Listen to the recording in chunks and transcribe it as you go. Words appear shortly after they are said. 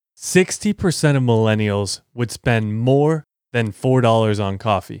60% of millennials would spend more than $4 on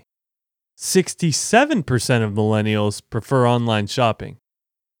coffee. 67% of millennials prefer online shopping.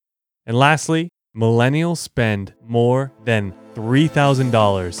 And lastly, millennials spend more than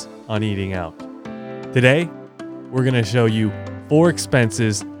 $3,000 on eating out. Today, we're going to show you 4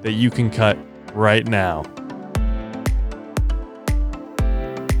 expenses that you can cut right now.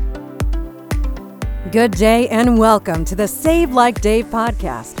 Good day and welcome to the Save Like Dave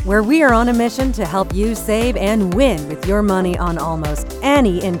podcast, where we are on a mission to help you save and win with your money on almost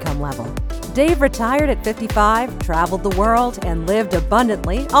any income level. Dave retired at 55, traveled the world, and lived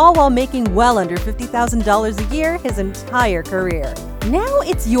abundantly, all while making well under $50,000 a year his entire career. Now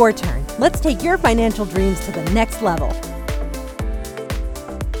it's your turn. Let's take your financial dreams to the next level.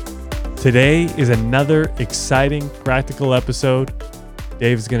 Today is another exciting, practical episode.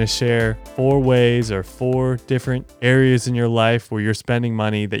 Dave's going to share 4 ways or 4 different areas in your life where you're spending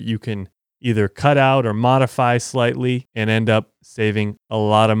money that you can either cut out or modify slightly and end up saving a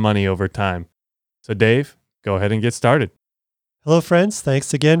lot of money over time. So Dave, go ahead and get started. Hello, friends.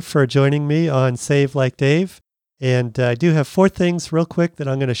 Thanks again for joining me on Save Like Dave. And I do have 4 things real quick that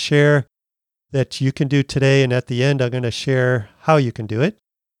I'm going to share that you can do today. And at the end, I'm going to share how you can do it.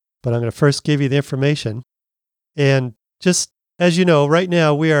 But I'm going to first give you the information. And just as you know, right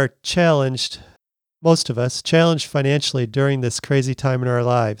now we are challenged, most of us, challenged financially during this crazy time in our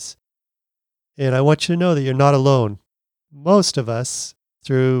lives. And I want you to know that you're not alone. Most of us,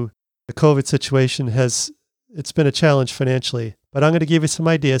 through the COVID situation, it's been a challenge financially. But I'm going to give you some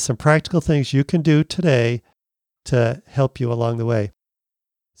ideas, some practical things you can do today to help you along the way.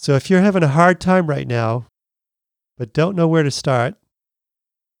 So if you're having a hard time right now, but don't know where to start,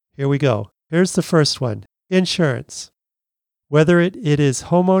 here we go. Here's the first one, insurance. Whether it is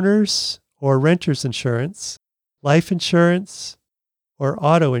homeowners or renters insurance, life insurance, or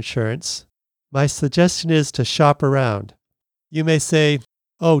auto insurance, my suggestion is to shop around. You may say,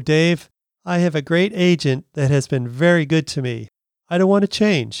 "Oh, Dave, I have a great agent that has been very good to me. I don't want to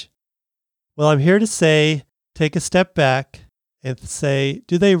change." Well, I'm here to say, take a step back and say,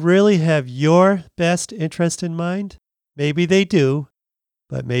 do they really have your best interest in mind? Maybe they do,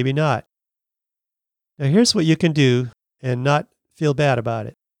 but maybe not. Now, here's what you can do and not feel bad about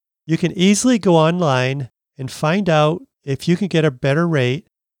it. You can easily go online and find out if you can get a better rate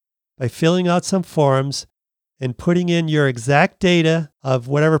by filling out some forms and putting in your exact data of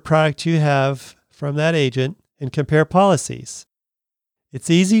whatever product you have from that agent and compare policies. It's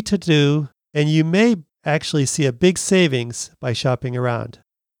easy to do, and you may actually see a big savings by shopping around.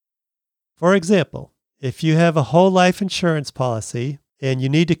 For example, if you have a whole life insurance policy and you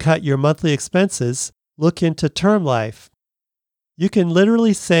need to cut your monthly expenses, look into term life. You can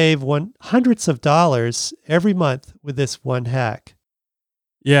literally save hundreds of dollars every month with this one hack.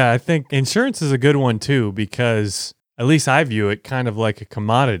 Yeah, I think insurance is a good one too, because at least I view it kind of like a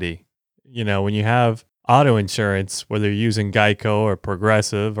commodity. You know, when you have auto insurance, whether you're using Geico or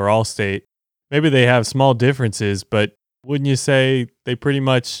Progressive or Allstate, maybe they have small differences, but wouldn't you say they pretty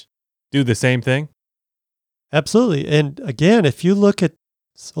much do the same thing? Absolutely. And again, if you look at,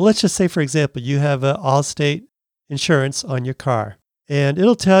 so let's just say, for example, you have an Allstate insurance on your car, and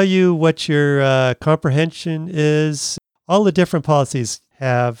it'll tell you what your comprehension is. All the different policies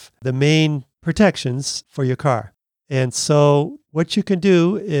have the main protections for your car. And so what you can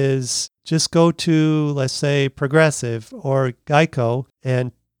do is just go to, let's say, Progressive or Geico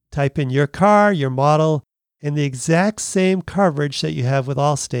and type in your car, your model, and the exact same coverage that you have with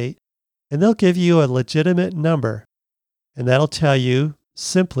Allstate, and they'll give you a legitimate number. And that'll tell you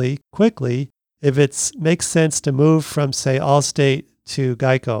simply, quickly, if it makes sense to move from, say, Allstate to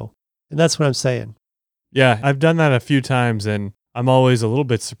Geico. And that's what I'm saying. Yeah, I've done that a few times, and I'm always a little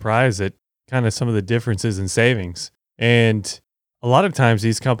bit surprised at kind of some of the differences in savings. And a lot of times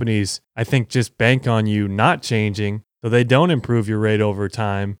these companies, I think, just bank on you not changing, so they don't improve your rate over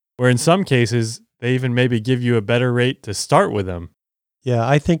time, where in some cases, they even maybe give you a better rate to start with them. Yeah,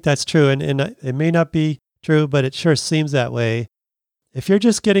 I think that's true. And it may not be true, but it sure seems that way. If you're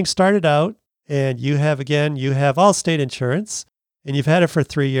just getting started out and you have Allstate insurance and you've had it for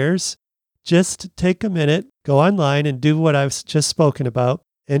 3 years, just take a minute, go online and do what I've just spoken about,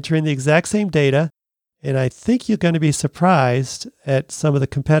 entering the exact same data. And I think you're going to be surprised at some of the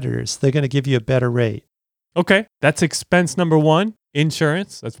competitors. They're going to give you a better rate. Okay, that's expense number 1,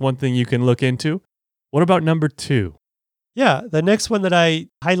 insurance. That's one thing you can look into. What about number 2? Yeah, the next one that I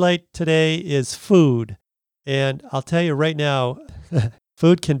highlight today is food. And I'll tell you right now,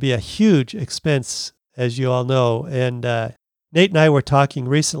 food can be a huge expense, as you all know. And Nate and I were talking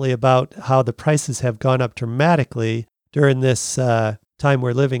recently about how the prices have gone up dramatically during this time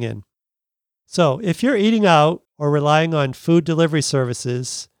we're living in. So if you're eating out or relying on food delivery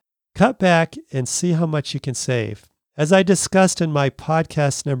services, cut back and see how much you can save. As I discussed in my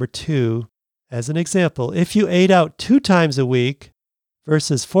podcast number 2, as an example, if you ate out 2 times a week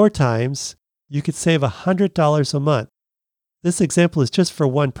versus 4 times, you could save $100 a month. This example is just for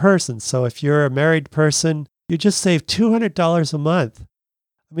one person. So if you're a married person, you just save $200 a month.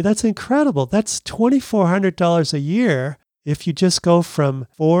 I mean, that's incredible. That's $2,400 a year if you just go from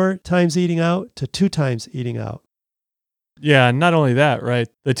 4 times eating out to 2 times eating out. Yeah, and not only that, right?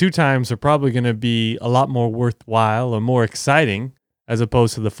 The 2 times are probably going to be a lot more worthwhile or more exciting as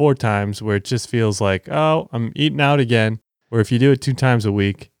opposed to the 4 times where it just feels like, oh, I'm eating out again. Or if you do it 2 times a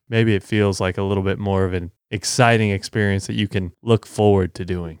week, maybe it feels like a little bit more of an exciting experience that you can look forward to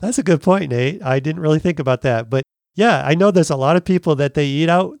doing. That's a good point, Nate. I didn't really think about that. But yeah, I know there's a lot of people that they eat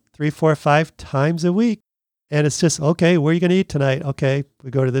out 3, 4, 5 times a week. And it's just, okay, where are you going to eat tonight? Okay,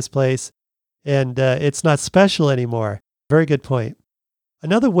 we go to this place. And it's not special anymore. Very good point.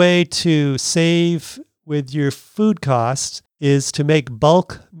 Another way to save with your food costs is to make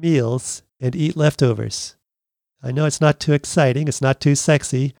bulk meals and eat leftovers. I know it's not too exciting, it's not too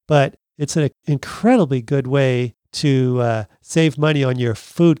sexy, but it's an incredibly good way to save money on your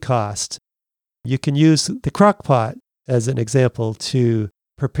food costs. You can use the crock pot as an example to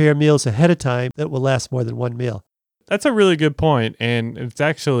prepare meals ahead of time that will last more than one meal. That's a really good point, and it's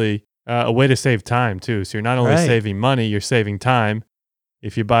actually a way to save time too. So you're not only saving money, you're saving time.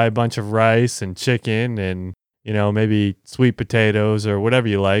 If you buy a bunch of rice and chicken and maybe sweet potatoes or whatever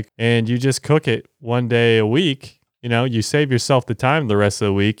you like, and you just cook it one day a week, you save yourself the time the rest of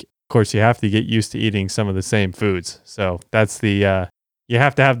the week. Of course, you have to get used to eating some of the same foods. So that's the, you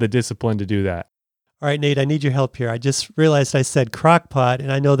have to have the discipline to do that. All right, Nate, I need your help here. I just realized I said crock pot,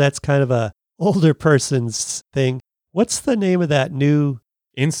 and I know that's kind of a older person's thing. What's the name of that new?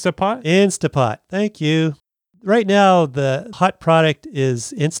 Instapot? Instapot. Thank you. Right now, the hot product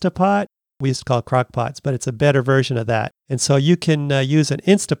is Instapot. We used to call it crock pots, but it's a better version of that. And so you can use an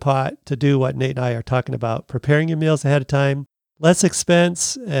Instapot to do what Nate and I are talking about, preparing your meals ahead of time, less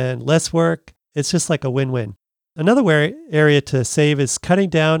expense and less work. It's just like a win-win. Another area to save is cutting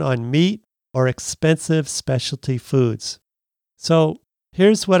down on meat or expensive specialty foods. So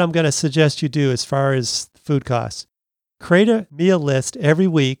here's what I'm going to suggest you do as far as food costs. Create a meal list every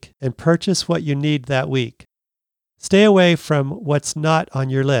week and purchase what you need that week. Stay away from what's not on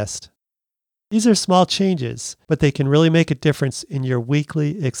your list. These are small changes, but they can really make a difference in your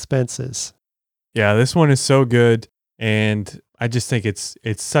weekly expenses. Yeah, this one is so good. And I just think it's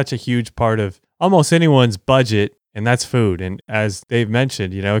such a huge part of almost anyone's budget, and that's food. And as Dave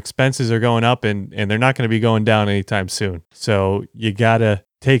mentioned, expenses are going up and they're not going to be going down anytime soon. So you got to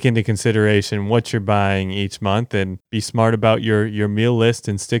take into consideration what you're buying each month and be smart about your meal list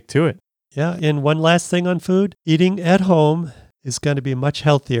and stick to it. Yeah, and one last thing on food, eating at home is going to be much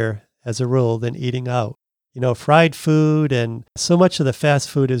healthier as a rule than eating out. Fried food and so much of the fast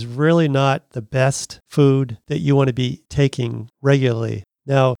food is really not the best food that you want to be taking regularly.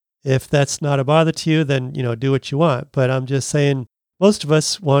 Now, if that's not a bother to you, then, do what you want. But I'm just saying most of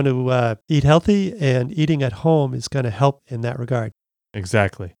us want to eat healthy, and eating at home is going to help in that regard.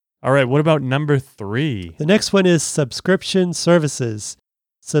 Exactly. All right. What about number 3? The next one is subscription services.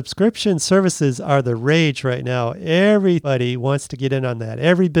 Subscription services are the rage right now. Everybody wants to get in on that.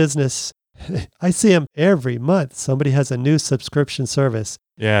 Every business, I see them every month. Somebody has a new subscription service.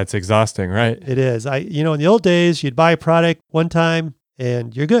 Yeah, it's exhausting, right? It is. In the old days, you'd buy a product one time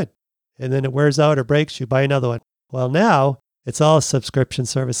and you're good. And then it wears out or breaks, you buy another one. Well, now it's all subscription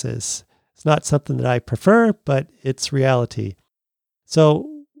services. It's not something that I prefer, but it's reality.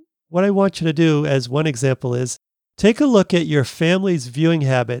 So what I want you to do as one example is take a look at your family's viewing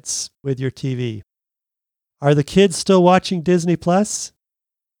habits with your TV. Are the kids still watching Disney Plus?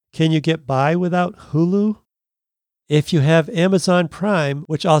 Can you get by without Hulu? If you have Amazon Prime,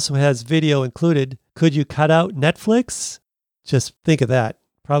 which also has video included, could you cut out Netflix? Just think of that.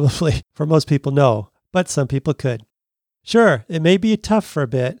 Probably for most people, no, but some people could. Sure, it may be tough for a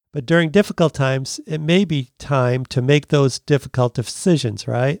bit, but during difficult times, it may be time to make those difficult decisions,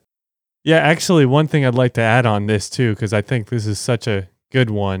 right? Yeah, actually, one thing I'd like to add on this too, because I think this is such a good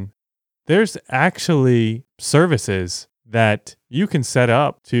one. There's actually services that you can set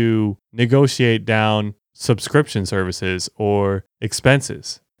up to negotiate down subscription services or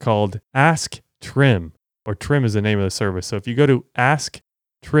expenses called Ask Trim, or Trim is the name of the service. So if you go to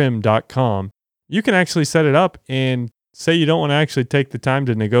asktrim.com, you can actually set it up and say you don't want to actually take the time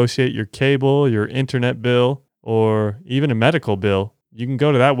to negotiate your cable, your internet bill, or even a medical bill. you can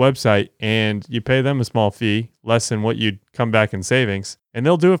go to that website and you pay them a small fee, less than what you'd come back in savings, and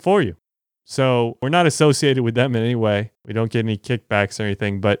they'll do it for you. So we're not associated with them in any way. We don't get any kickbacks or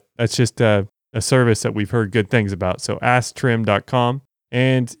anything, but that's just a service that we've heard good things about. So asktrim.com.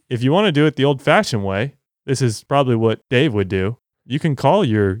 And if you want to do it the old-fashioned way, this is probably what Dave would do. You can call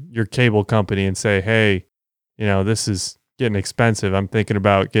your cable company and say, hey, this is getting expensive. I'm thinking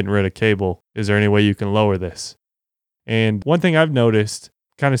about getting rid of cable. Is there any way you can lower this? And one thing I've noticed,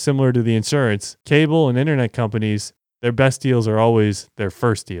 kind of similar to the insurance, cable and internet companies, their best deals are always their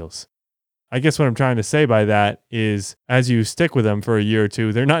first deals. I guess what I'm trying to say by that is as you stick with them for a year or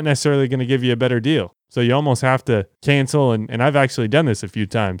two, they're not necessarily going to give you a better deal. So you almost have to cancel, and I've actually done this a few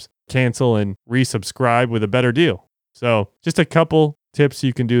times, cancel and resubscribe with a better deal. So just a couple tips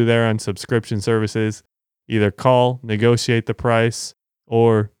you can do there on subscription services. Either call, negotiate the price,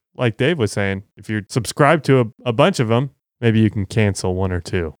 or like Dave was saying, if you're subscribed to a bunch of them, maybe you can cancel one or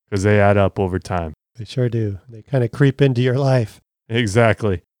two because they add up over time. They sure do. They kind of creep into your life.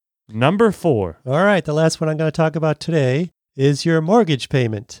 Exactly. Number 4. All right. The last one I'm going to talk about today is your mortgage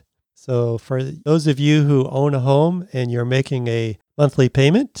payment. So for those of you who own a home and you're making a monthly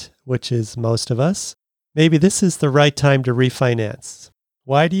payment, which is most of us, maybe this is the right time to refinance.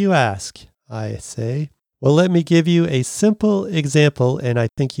 Why do you ask? I say, well, let me give you a simple example, and I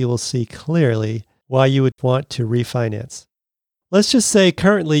think you will see clearly why you would want to refinance. Let's just say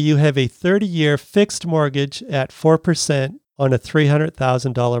currently you have a 30-year fixed mortgage at 4% on a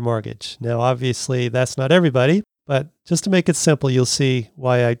 $300,000 mortgage. Now, obviously, that's not everybody, but just to make it simple, you'll see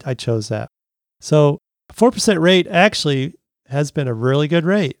why I chose that. So a 4% rate actually has been a really good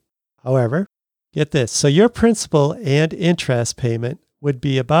rate. However, get this. So your principal and interest payment would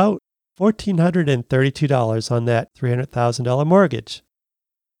be about $1,432 on that $300,000 mortgage.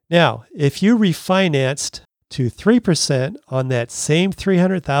 Now, if you refinanced to 3% on that same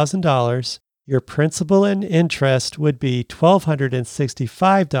 $300,000, your principal and interest would be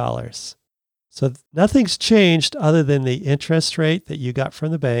 $1,265. So nothing's changed other than the interest rate that you got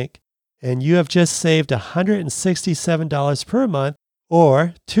from the bank, and you have just saved $167 per month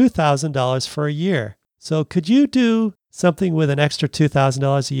or $2,000 for a year. So could you do something with an extra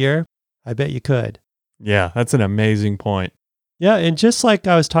 $2,000 a year? I bet you could. Yeah, that's an amazing point. Yeah, and just like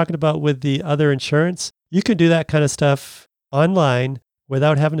I was talking about with the other insurance, you can do that kind of stuff online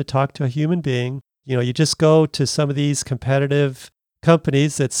without having to talk to a human being. You just go to some of these competitive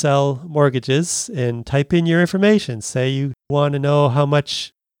companies that sell mortgages and type in your information. Say you want to know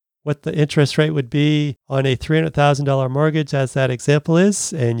what the interest rate would be on a $300,000 mortgage, as that example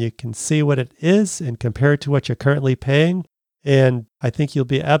is, and you can see what it is and compare it to what you're currently paying. And I think you'll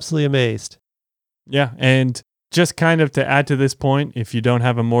be absolutely amazed. Yeah. And just kind of to add to this point, if you don't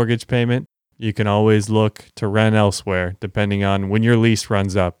have a mortgage payment, you can always look to rent elsewhere, depending on when your lease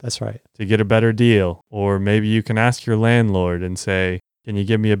runs up. That's right. To get a better deal. Or maybe you can ask your landlord and say, can you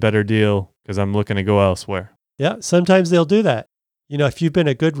give me a better deal? Because I'm looking to go elsewhere. Yeah. Sometimes they'll do that. If you've been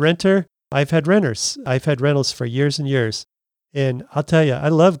a good renter, I've had rentals for years and years. And I'll tell you, I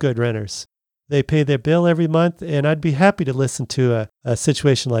love good renters. They pay their bill every month, and I'd be happy to listen to a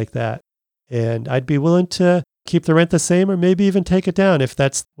situation like that. And I'd be willing to keep the rent the same or maybe even take it down if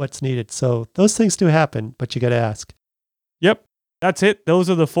that's what's needed. So those things do happen, but you got to ask. Yep, that's it. Those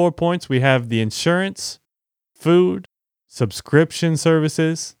are the 4 points. We have the insurance, food, subscription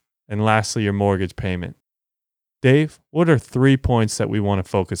services, and lastly, your mortgage payment. Dave, what are 3 points that we want to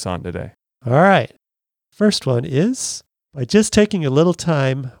focus on today? All right. First one is, by just taking a little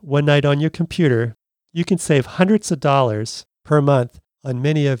time one night on your computer, you can save hundreds of dollars per month on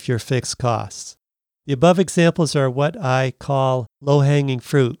many of your fixed costs. The above examples are what I call low-hanging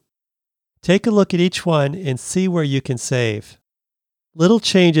fruit. Take a look at each one and see where you can save. Little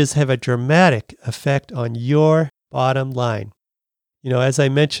changes have a dramatic effect on your bottom line. As I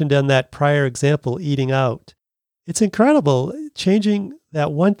mentioned on that prior example, eating out, it's incredible changing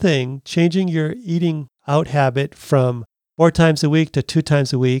that one thing, changing your eating out habit from 4 times a week to 2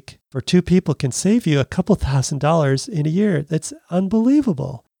 times a week for 2 people can save you a couple $1,000s in a year. That's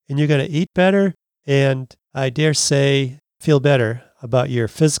unbelievable. And you're going to eat better and I dare say feel better about your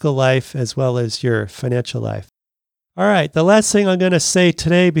physical life as well as your financial life. All right, the last thing I'm going to say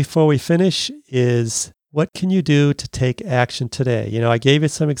today before we finish is what can you do to take action today? I gave you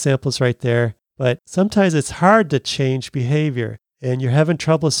some examples right there, but sometimes it's hard to change behavior and you're having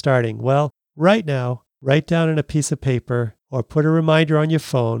trouble starting. Well, right now, write down on a piece of paper or put a reminder on your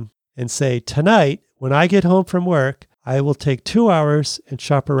phone and say, tonight, when I get home from work, I will take 2 hours and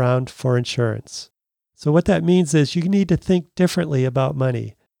shop around for insurance. So what that means is you need to think differently about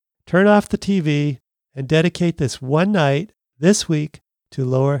money. Turn off the TV and dedicate this one night, this week to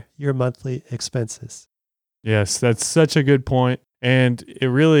lower your monthly expenses. Yes, that's such a good point. And it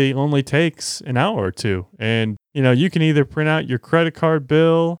really only takes an hour or two. And, you can either print out your credit card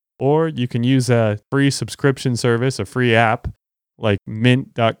bill or you can use a free subscription service, a free app like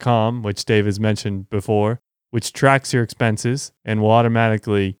mint.com, which Dave has mentioned before, which tracks your expenses and will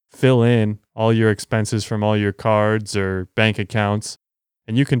automatically fill in all your expenses from all your cards or bank accounts.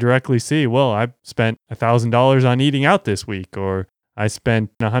 And you can directly see, well, I spent $1,000 on eating out this week, or I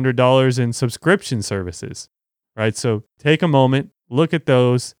spent $100 in subscription services, right? So take a moment, look at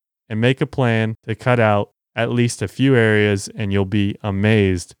those, and make a plan to cut out at least a few areas, and you'll be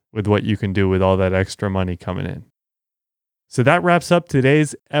amazed with what you can do with all that extra money coming in. So that wraps up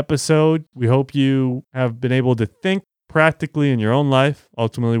today's episode. We hope you have been able to think practically in your own life.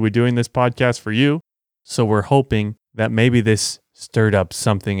 Ultimately, we're doing this podcast for you. So we're hoping that maybe this stirred up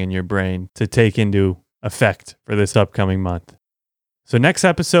something in your brain to take into effect for this upcoming month. So next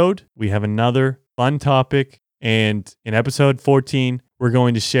episode, we have another fun topic. And in episode 14, we're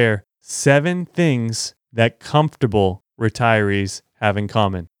going to share 7 things that comfortable retirees have in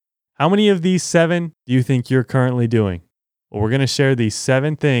common. How many of these 7 do you think you're currently doing? Well, we're going to share these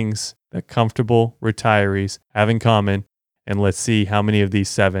 7 things that comfortable retirees have in common, and let's see how many of these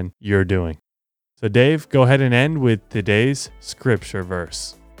 7 you're doing. So Dave, go ahead and end with today's scripture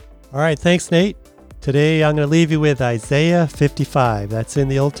verse. All right, thanks, Nate. Today I'm going to leave you with Isaiah 55. That's in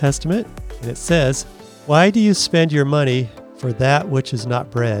the Old Testament, and it says, "Why do you spend your money for that which is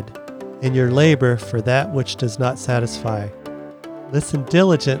not bread, and your labor for that which does not satisfy? Listen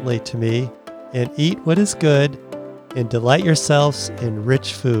diligently to me, and eat what is good, and delight yourselves in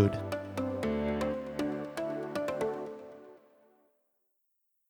rich food."